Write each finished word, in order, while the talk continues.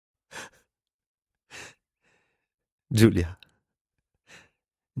Giulia,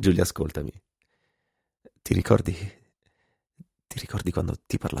 Giulia, ascoltami. Ti ricordi, ti ricordi quando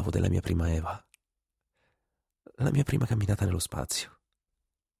ti parlavo della mia prima Eva? La mia prima camminata nello spazio.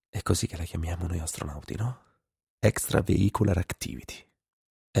 È così che la chiamiamo noi astronauti, no? Extra Vehicular Activity.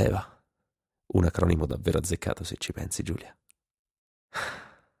 Eva. Un acronimo davvero azzeccato se ci pensi, Giulia.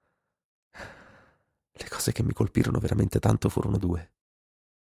 Le cose che mi colpirono veramente tanto furono due.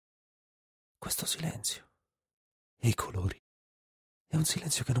 Questo silenzio e i colori. È un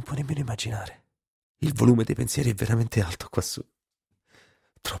silenzio che non puoi nemmeno immaginare. Il volume dei pensieri è veramente alto quassù.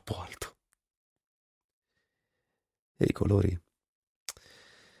 Troppo alto. E i colori.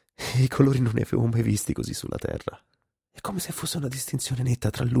 E i colori non ne avevo mai visti così sulla Terra. È come se fosse una distinzione netta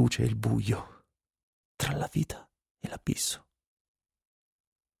tra luce e il buio, tra la vita e l'abisso.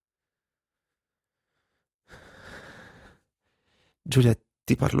 Giulia,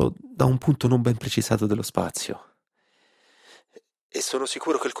 ti parlo da un punto non ben precisato dello spazio. E sono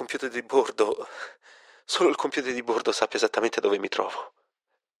sicuro che il computer di bordo, solo il computer di bordo sappia esattamente dove mi trovo.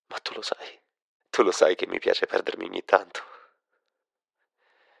 Ma tu lo sai che mi piace perdermi ogni tanto.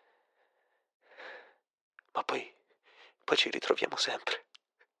 Ma poi ci ritroviamo sempre.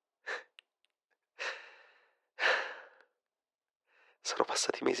 Sono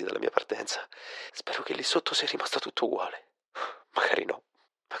passati mesi dalla mia partenza. Spero che lì sotto sia rimasto tutto uguale. Magari no,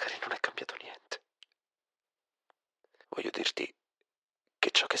 magari non è cambiato niente. Voglio dirti che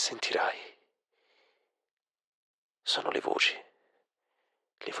ciò che sentirai sono le voci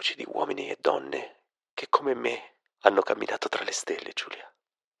di uomini e donne che come me hanno camminato tra le stelle, Giulia.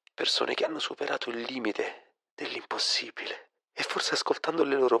 Persone che hanno superato il limite dell'impossibile. E forse ascoltando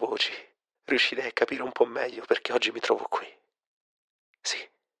le loro voci riuscirei a capire un po' meglio perché oggi mi trovo qui. Sì,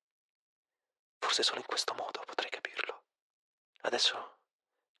 forse solo in questo modo potrei capirlo. Adesso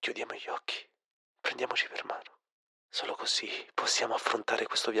chiudiamo gli occhi, prendiamoci per mano. Solo così possiamo affrontare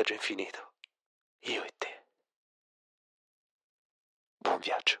questo viaggio infinito. Io e te. Buon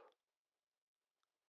viaggio.